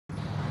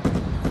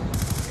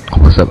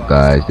What's up,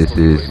 guys? This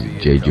is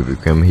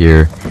jJuvy Crim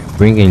here,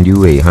 bringing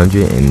you a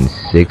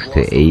 106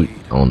 to 8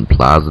 on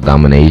Plaza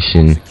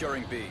Domination,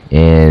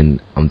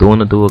 and I'm doing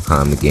a dual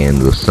com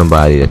again with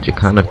somebody that you're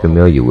kind of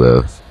familiar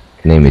with.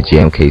 His name is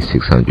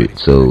Jmk600.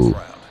 So,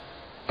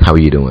 how are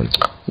you doing?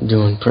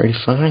 Doing pretty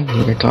fine.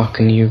 We're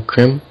talking to you,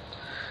 Crim.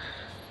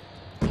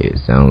 It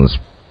sounds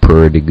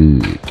pretty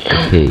good.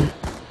 Okay.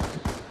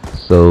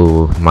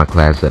 So, my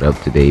class setup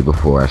today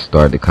before I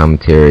start the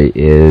commentary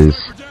is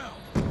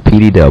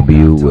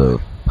PDW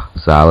with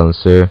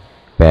Silencer,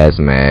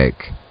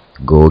 Phasmac,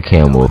 Gold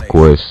Camel, of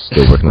course,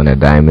 still working on that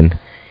diamond,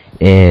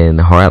 and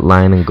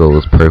Hardline and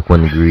Goals, perk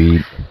 1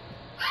 Greed,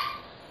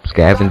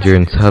 Scavenger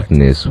and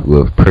Toughness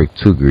with perk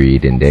 2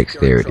 Greed and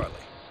Dexterity.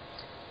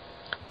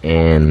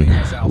 And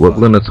what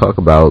we're going to talk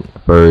about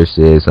first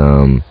is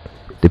the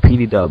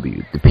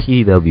PDW. The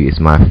PDW is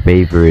my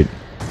favorite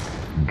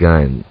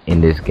gun in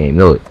this game.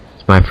 No,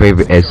 it's my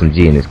favorite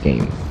SMG in this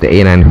game. The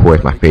A94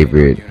 is my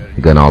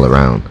favorite gun all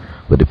around.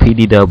 But the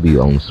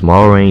PDW on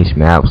small range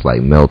maps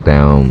like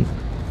Meltdown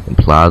and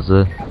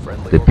Plaza,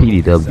 the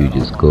PDW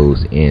just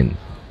goes in.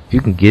 If you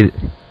can get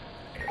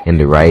in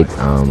the right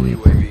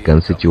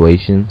gun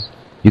situations,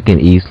 you can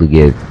easily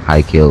get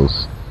high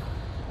kills.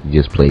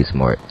 You just play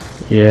smart.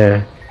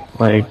 Yeah,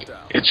 like,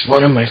 it's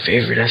one of my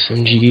favorite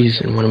SMGs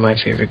and one of my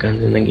favorite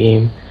guns in the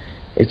game.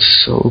 It's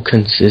so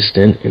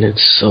consistent and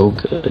it's so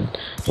good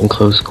in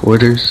close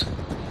quarters.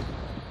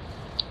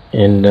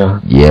 And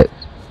yeah,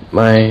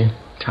 my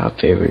top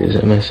favorite is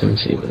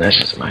MSMC, but that's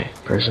just my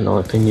personal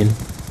opinion.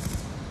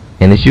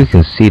 And as you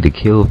can see, the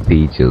kill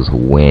feed just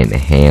went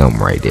ham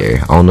right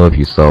there. I don't know if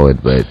you saw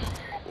it, but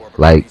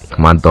like,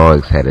 my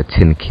dogs had a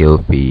 10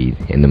 kill feed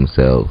in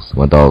themselves.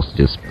 My dogs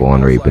just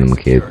spawn raping them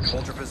kids.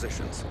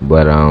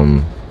 But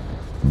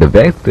the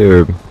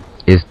Vector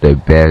is the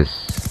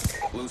best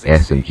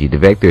SMG. The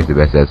Vector is the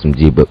best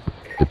SMG, but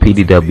the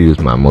PDW is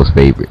my most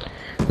favorite.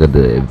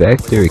 The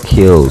Vector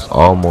kills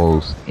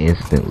almost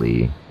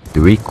instantly. The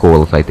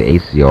recoil is like the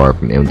ACR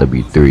from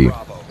MW3,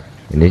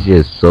 and it's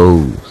just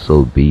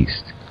so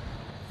beast.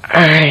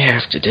 I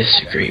have to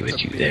disagree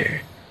with you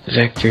there. The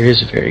Vector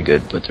is very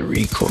good, but the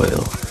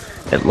recoil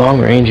at long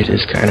range it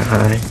is kind of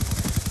high.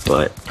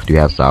 But do you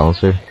have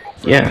Silencer?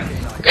 Yeah.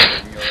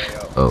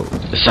 Oh,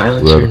 the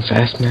Silencer and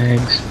fast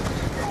mags.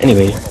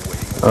 Anyway,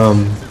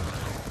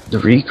 the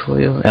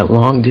recoil at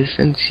long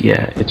distance,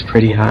 yeah, it's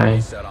pretty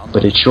high,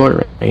 but at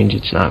short range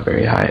it's not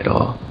very high at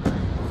all.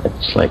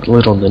 It's like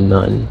little to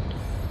none.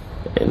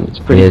 And it's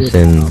pretty good.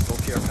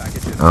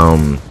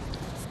 And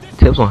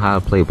tips on how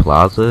to play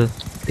Plaza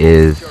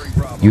is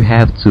you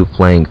have to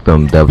flank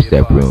from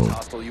dubstep room.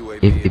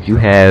 If you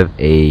have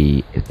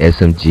a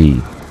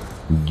SMG,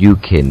 you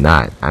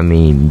cannot,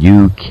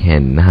 you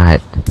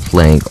cannot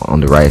flank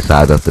on the right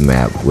side of the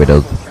map with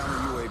a,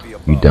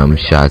 you dumb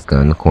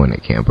shotgun corner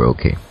camper,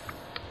 okay.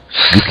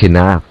 You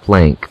cannot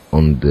flank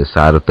on the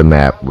side of the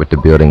map with the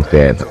buildings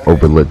that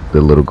overlook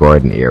the little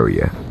garden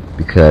area,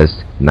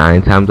 because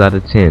 9 times out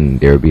of 10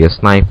 there'll be a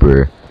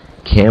sniper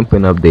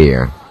camping up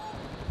there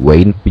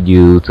waiting for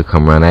you to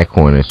come around that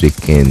corner so he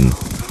can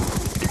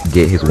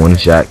get his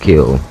one-shot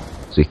kill,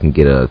 so he can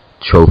get a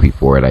trophy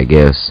for it, I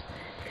guess.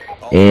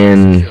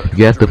 And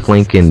you have to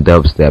flank in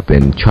dubstep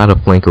and try to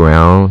flank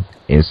around,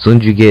 and as soon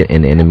as you get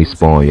an enemy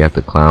spawn you have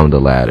to climb the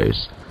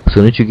ladders. As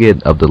soon as you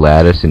get up the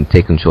ladders and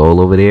take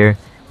control over there,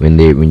 when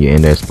you're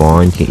in their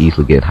spawn, you can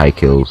easily get high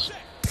kills.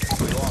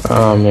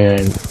 Oh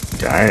man,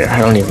 I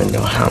don't even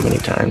know how many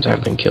times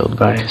I've been killed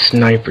by a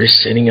sniper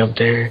sitting up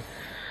there.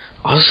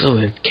 Also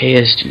with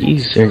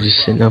KSGs, they're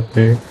just sitting up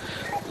there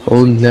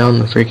holding down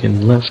the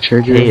freaking left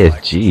trigger.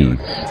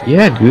 KSGs?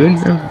 Yeah, dude.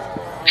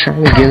 I'm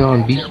trying to get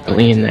on B,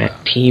 playing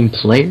that team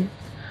player.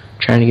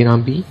 Trying to get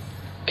on B,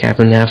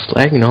 capping that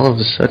flag, and all of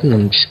a sudden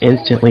I'm just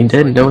instantly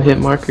dead, no hit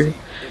marker.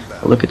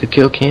 I look at the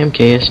kill cam,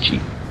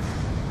 KSG.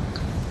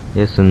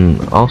 Yes, and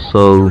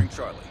also,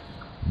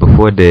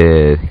 before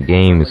the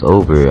game is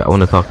over, I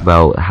want to talk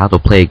about how to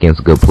play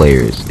against good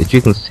players. As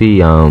you can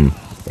see,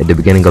 at the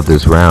beginning of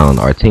this round,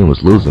 our team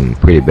was losing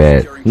pretty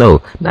bad.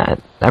 No, not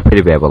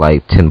pretty bad, but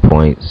like 10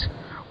 points.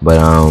 But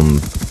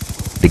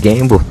the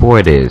game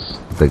before this,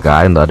 the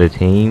guy on the other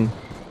team,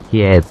 he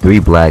had 3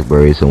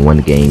 Blackberries in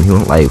one game. He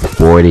went like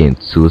 40 and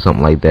 2 or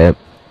something like that.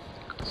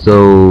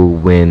 So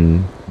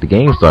when the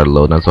game started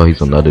loading, I saw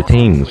he's on the other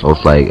team. So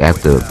it's like I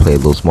have to play a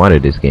little smarter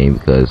this game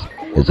because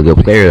there's a good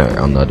player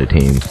on the other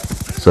team.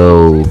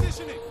 So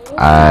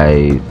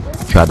I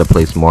tried to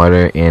play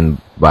smarter,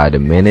 and by the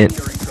minute,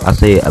 I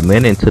say a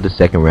minute into the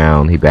second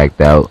round, he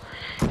backed out.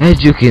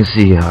 As you can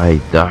see, I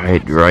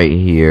died right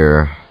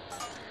here.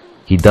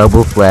 He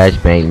double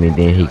flashbanged me,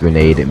 then he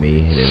grenaded me,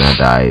 and then I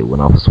died,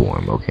 went off a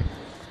swarm. Okay,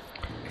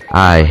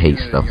 I hate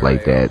stuff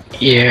like that.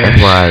 Yeah,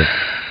 that's why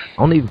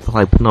I don't even feel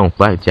like putting on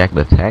flak jacket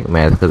attack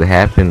mask, because it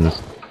happens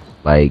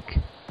like,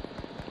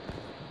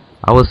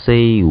 I would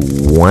say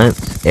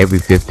once every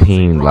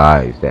 15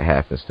 lives that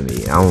happens to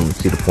me. I don't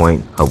see the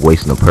point of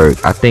wasting a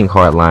perk. I think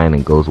Hardline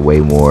and goes way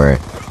more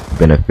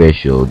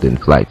beneficial than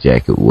flak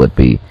jacket would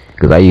be,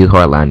 because I use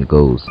Hardline and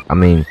goes.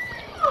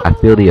 I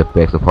feel the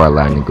effects of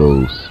hardline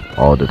goes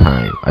all the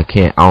time. I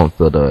don't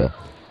feel the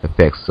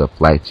effects of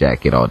Flak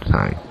Jacket all the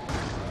time.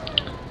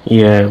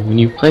 Yeah, when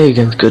you play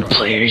against good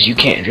players, you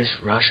can't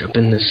just rush up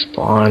in the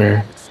spawn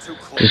or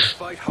just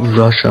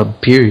rush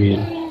up, period.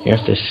 You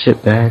have to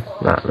sit back,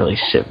 not really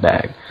sit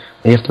back.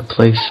 You have to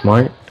play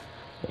smart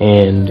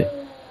and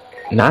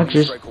not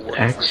just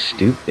act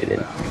stupid,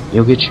 and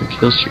you'll get your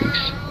kill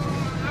streaks.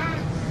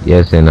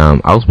 Yes, and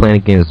I was playing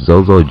against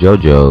Zozo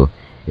Jojo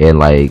and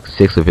like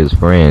 6 of his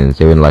friends.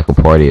 They were in like a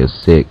party of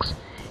 6,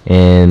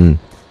 and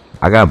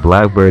I got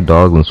Blackbird,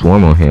 Dog, and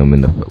Swarm on him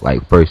in the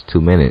like first 2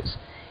 minutes.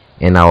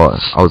 And I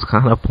was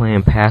kind of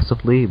playing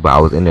passively, but I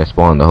was in there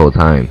spawning the whole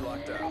time.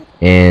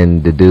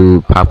 And the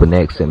dude Papa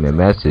Next sent me a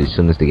message as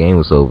soon as the game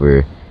was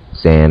over,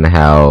 saying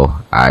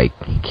how I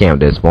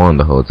camped at spawn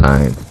the whole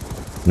time.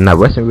 And I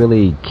wasn't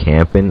really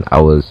camping,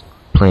 I was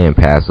playing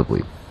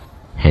passively.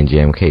 And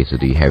Jmk, so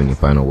do you have any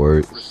final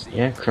words?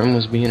 Yeah, Crim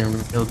was being a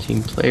real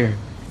team player,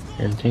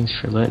 and thanks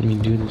for letting me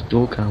do this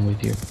dual com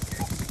with you.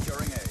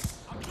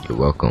 You're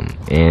welcome.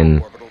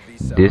 And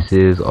this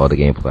is all the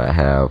gameplay I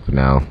have for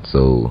now,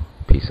 so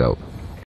peace out.